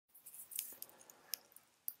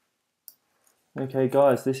Okay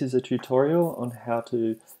guys, this is a tutorial on how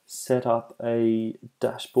to set up a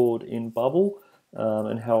dashboard in Bubble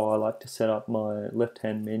and how I like to set up my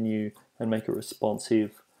left-hand menu and make it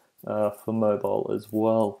responsive for mobile as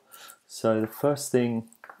well. So the first thing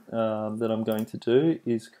that I'm going to do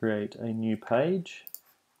is create a new page,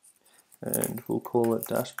 and we'll call it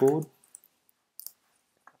dashboard.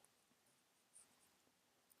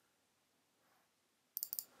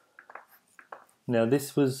 Now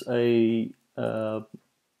this was a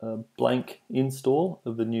blank install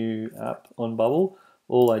of the new app on Bubble.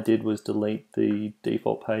 All I did was delete the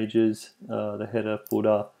default pages, the header,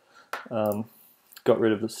 footer, got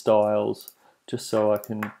rid of the styles, just so I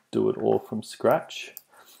can do it all from scratch.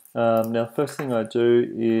 Now the first thing I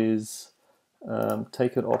do is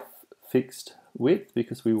take it off fixed width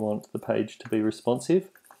because we want the page to be responsive,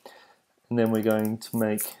 and then we're going to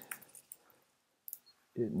make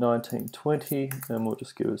it 1920, and we'll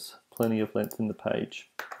just give us plenty of length in the page.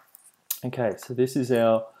 Okay, so this is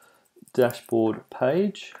our dashboard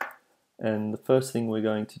page, and the first thing we're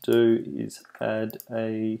going to do is add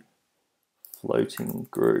a floating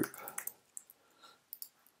group.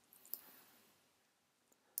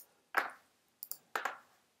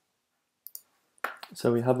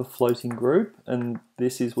 So we have a floating group, and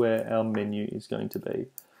this is where our menu is going to be.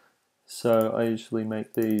 So I usually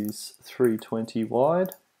make these 320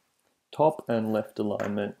 wide, top and left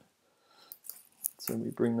alignment. So we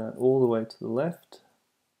bring that all the way to the left.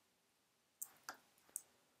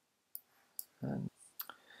 And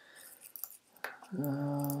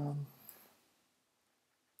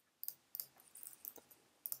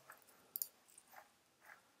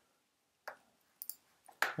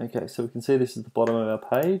okay, so we can see this is the bottom of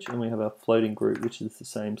our page, and we have our floating group, which is the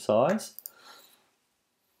same size.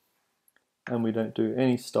 And we don't do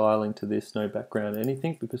any styling to this, no background,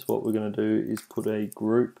 anything, because what we're going to do is put a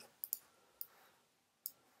group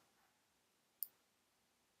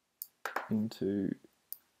into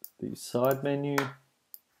the side menu.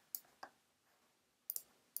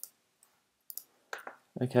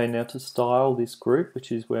 Okay, now to style this group,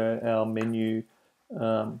 which is where our menu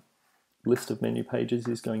list of menu pages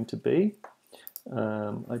is going to be,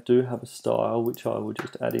 I do have a style which I will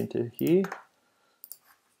just add into here.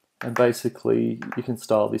 And basically, you can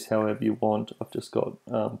style this however you want. I've just got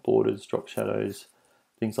borders, drop shadows,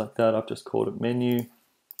 things like that. I've just called it menu.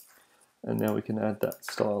 And now we can add that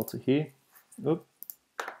style to here. Oop.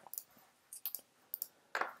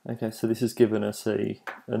 Okay, so this has given us a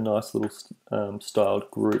nice little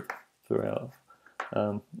styled group for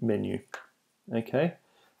our menu. Okay,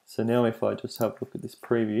 so now if I just have a look at this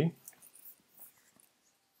preview,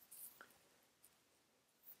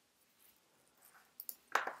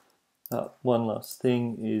 one last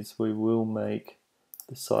thing is we will make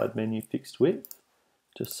the side menu fixed width,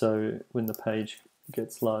 just so when the page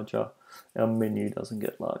gets larger, our menu doesn't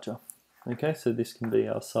get larger. Okay, so this can be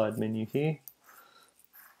our side menu here.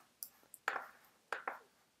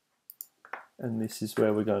 And this is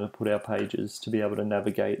where we're going to put our pages to be able to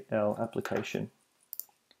navigate our application.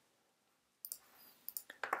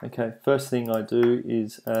 Okay, first thing I do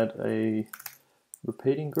is add a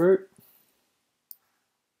repeating group.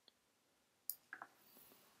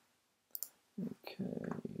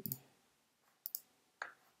 Okay.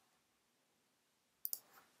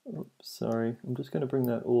 Oops, sorry. I'm just going to bring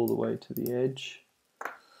that all the way to the edge.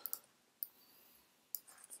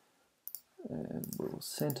 And we'll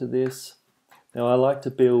center this. Now I like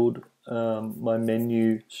to build my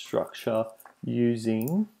menu structure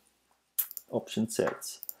using option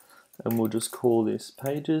sets, and we'll just call this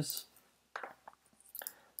pages.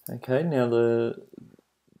 Okay, now the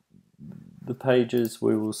pages,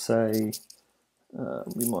 we will say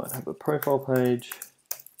we might have a profile page,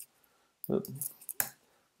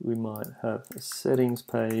 we might have a settings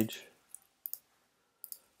page,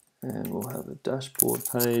 and we'll have a dashboard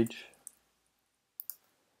page,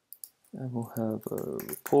 and we'll have a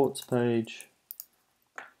reports page,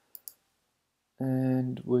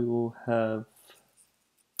 and we will have,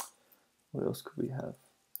 what else could we have?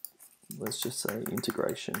 Let's just say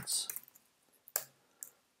integrations.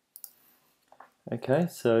 Okay,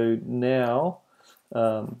 so now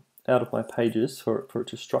out of my pages, for it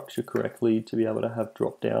to structure correctly, to be able to have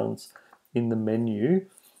drop downs in the menu,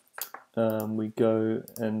 we go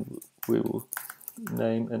and we will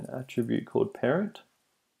name an attribute called parent,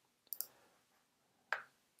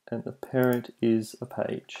 and the parent is a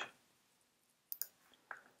page.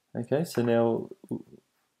 Okay, so now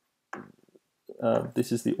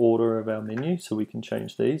this is the order of our menu, so we can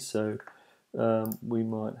change these. So we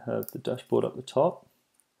might have the dashboard up the top,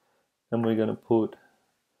 and we're going to put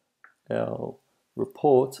our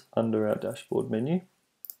reports under our dashboard menu.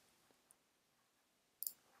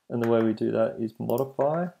 And the way we do that is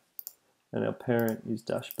modify, and our parent is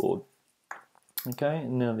dashboard. Okay,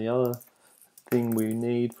 and now the other thing we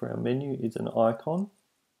need for our menu is an icon,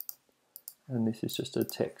 and this is just a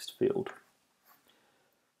text field.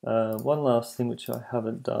 One last thing which I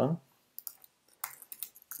haven't done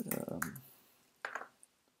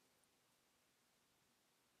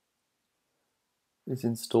is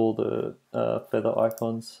install the Feather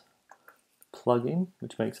Icons plugin,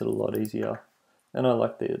 which makes it a lot easier. And I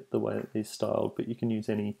like the way that they're styled, but you can use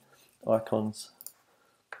any icons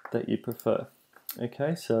that you prefer.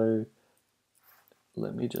 Okay, so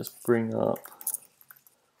let me just bring up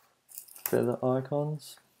Feather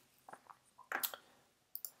Icons,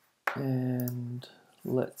 and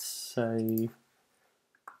let's say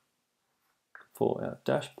for our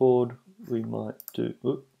dashboard we might do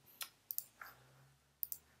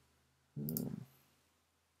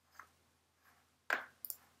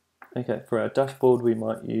okay, for our dashboard we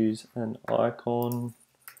might use an icon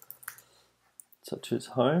such as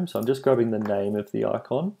home. So I'm just grabbing the name of the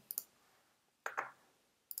icon,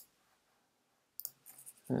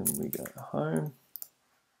 and we go home.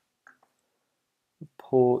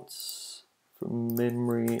 Reports from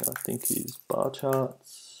memory I think is bar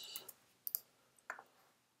charts.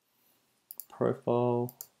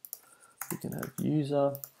 Profile, we can have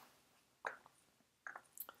user.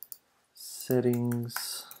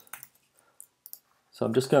 Settings. So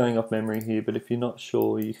I'm just going off memory here, but if you're not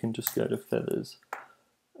sure, you can just go to feathers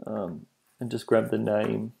and just grab the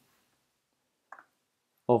name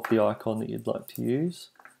of the icon that you'd like to use.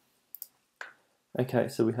 Okay,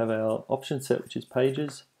 so we have our option set, which is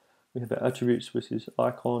pages. We have our attributes, which is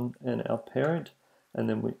icon, and our parent, and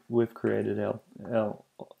then we've created our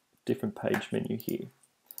different page menu here.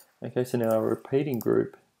 Okay, so now our repeating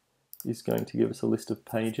group is going to give us a list of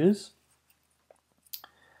pages.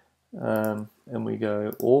 And we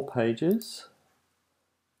go all pages,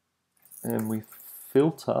 and we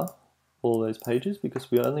filter all those pages because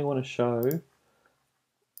we only want to show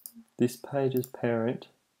this page's parent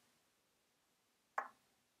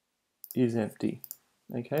is empty.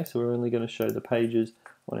 Okay, so we're only going to show the pages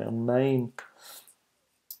on our main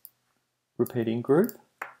repeating group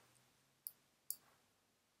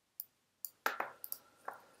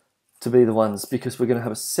to be the ones, because we're going to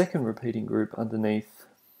have a second repeating group underneath,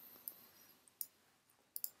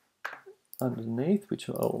 which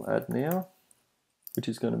I'll add now, which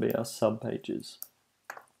is going to be our sub pages.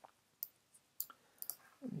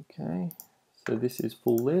 Okay, so this is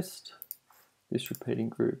full list. This repeating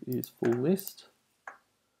group is full list.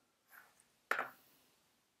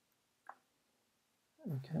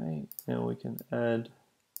 Okay, now we can add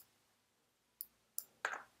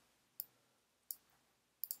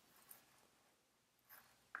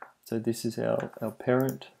so this is our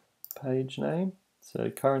parent page name. So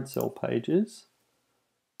current cell pages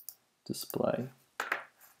display.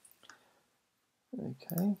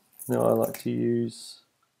 Okay, now I like to use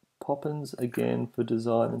Poppins again for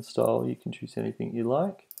design and style. You can choose anything you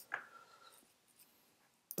like,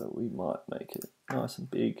 but we might make it nice and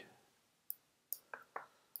big.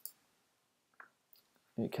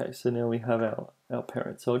 Okay, so now we have our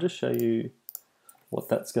parent. So I'll just show you what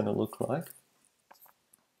that's going to look like.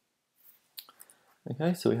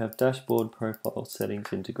 Okay, so we have dashboard, profile,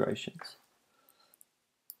 settings, integrations.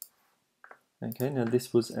 Okay, now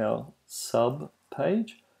this was our sub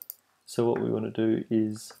page. So what we want to do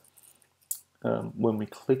is when we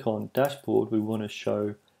click on dashboard, we want to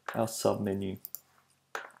show our sub menu.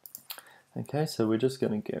 Okay, so we're just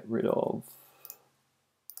going to get rid of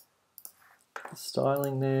the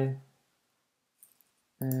styling there,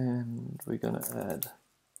 and we're going to add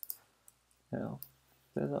our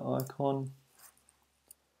feather icon.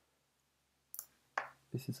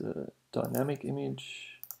 This is a dynamic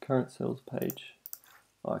image, current sales page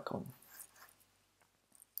icon.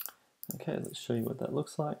 Okay, let's show you what that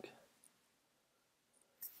looks like.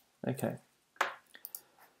 Okay,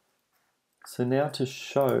 so now to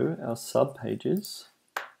show our sub pages,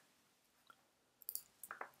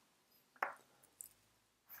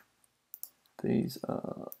 these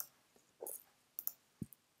are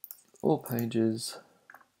all pages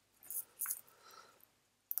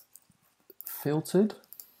filtered.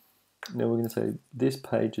 Now we're going to say this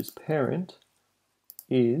page's parent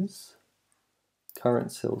is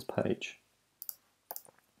current sales page.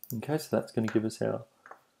 Okay, so that's going to give us our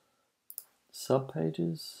sub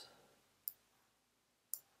pages.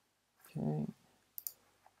 Okay,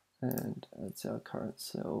 and that's our current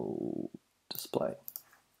cell display.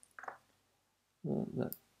 Well,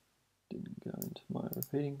 that didn't go into my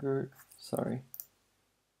repeating group, sorry.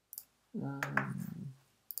 Let's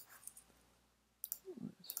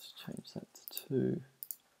just change that to 2.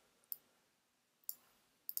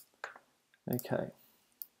 Okay.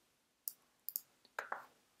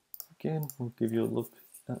 Again, we'll give you a look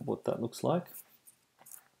at what that looks like.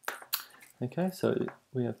 Okay, so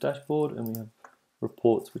we have dashboard and we have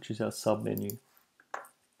reports, which is our sub-menu.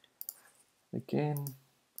 Again,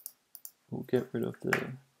 we'll get rid of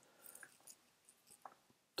the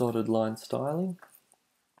dotted line styling.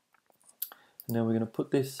 And now we're going to put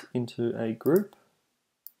this into a group.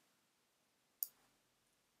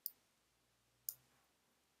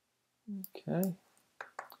 Okay.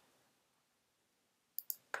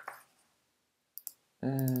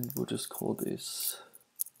 And we'll just call this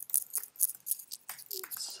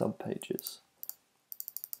subpages.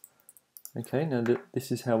 Okay, now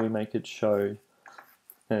this is how we make it show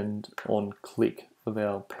and on click of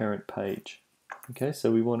our parent page. Okay,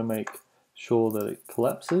 so we want to make sure that it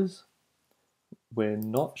collapses. We're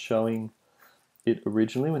not showing it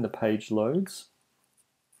originally when the page loads.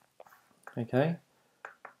 Okay,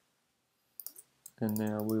 and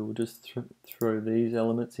now we will just throw these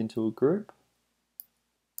elements into a group,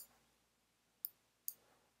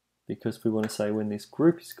 because we want to say when this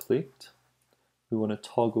group is clicked, we want to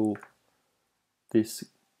toggle this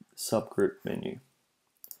subgroup menu.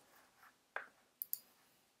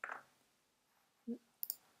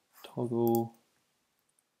 Toggle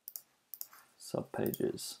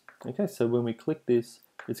subpages. Okay, so when we click this,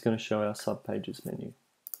 it's going to show our subpages menu.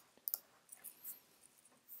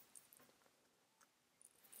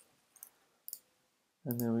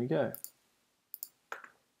 And there we go.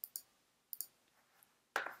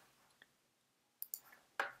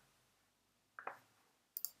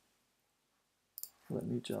 Let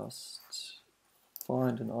me just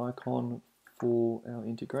find an icon for our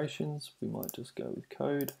integrations. We might just go with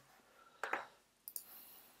code.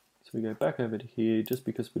 So we go back over to here just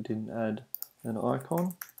because we didn't add an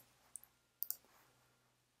icon.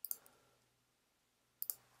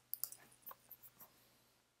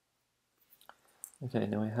 Okay,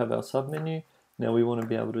 now we have our submenu. Now we want to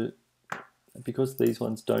be able to, because these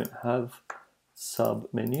ones don't have sub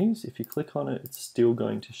menus, if you click on it, it's still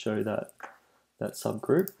going to show that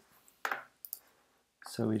subgroup.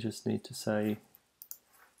 So we just need to say,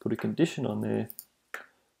 put a condition on there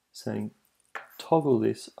saying toggle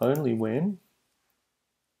this only when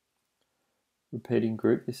repeating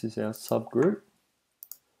group, this is our subgroup,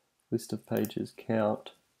 list of pages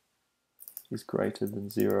count is greater than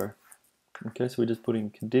 0. Okay, so we're just putting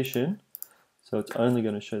condition, so it's only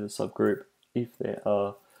going to show the subgroup if there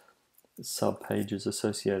are sub pages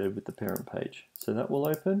associated with the parent page. So that will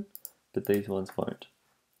open, but these ones won't.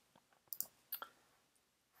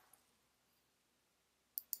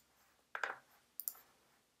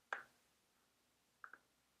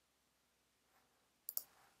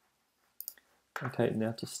 Okay,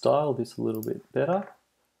 now to style this a little bit better,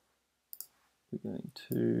 we're going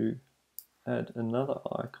to add another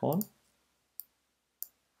icon,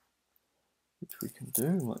 which we can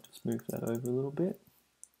do. We might just move that over a little bit.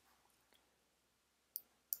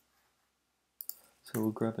 So we'll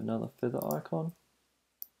grab another feather icon,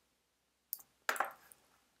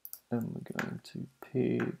 and we're going to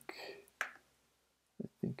pick, I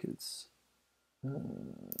think it's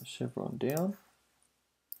chevron down.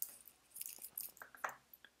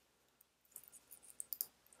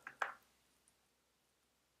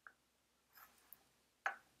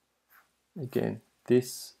 Again,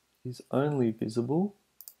 this is only visible,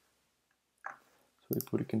 so we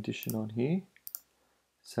put a condition on here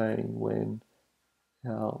saying when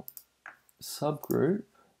our subgroup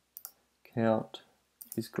count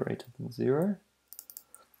is greater than 0,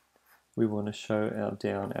 we want to show our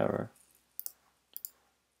down arrow.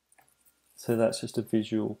 So that's just a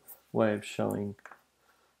visual way of showing.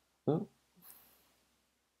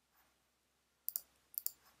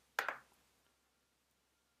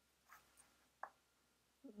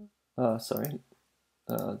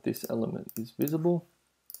 This element is visible.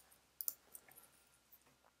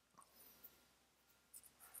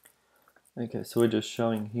 Okay, so we're just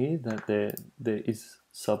showing here that there is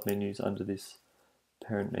submenus under this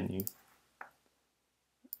parent menu.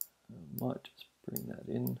 I might just bring that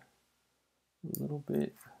in a little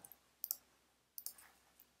bit.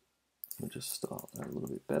 We'll just style that a little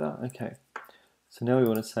bit better. Okay, so now we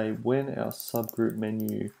want to say when our subgroup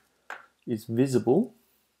menu is visible,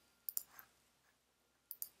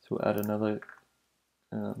 so we'll add another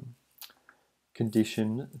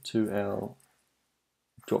condition to our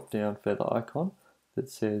drop down feather icon that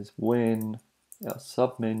says when our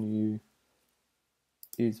submenu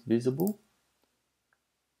is visible,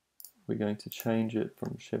 we're going to change it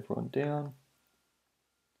from chevron down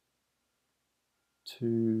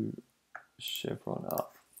to chevron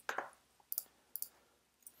up.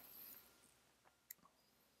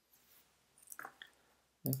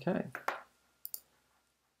 Okay,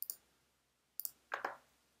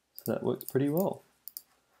 so that works pretty well.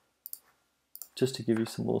 Just to give you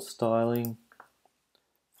some more styling,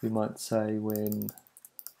 we might say when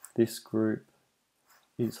this group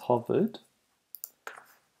is hovered,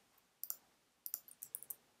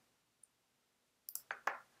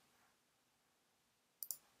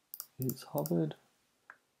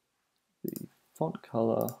 the font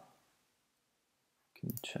color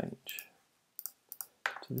can change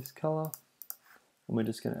to this color, and we're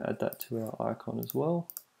just going to add that to our icon as well.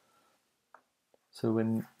 So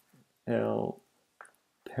when our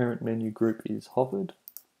parent menu group is hovered,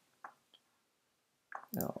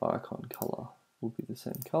 our icon color will be the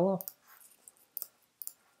same color.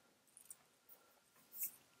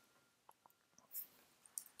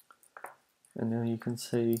 And now you can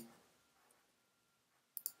see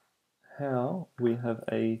how we have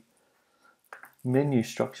a menu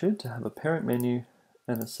structured to have a parent menu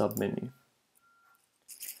and a sub menu.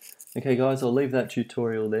 Okay guys, I'll leave that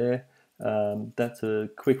tutorial there. That's a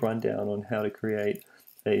quick rundown on how to create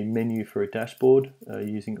a menu for a dashboard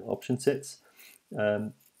using option sets.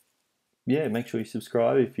 Yeah, make sure you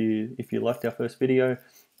subscribe if you liked our first video.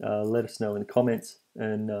 Let us know in the comments,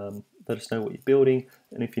 and let us know what you're building,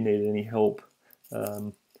 and if you need any help,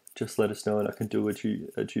 just let us know and I can do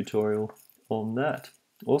a tutorial on that.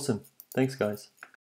 Awesome. Thanks guys.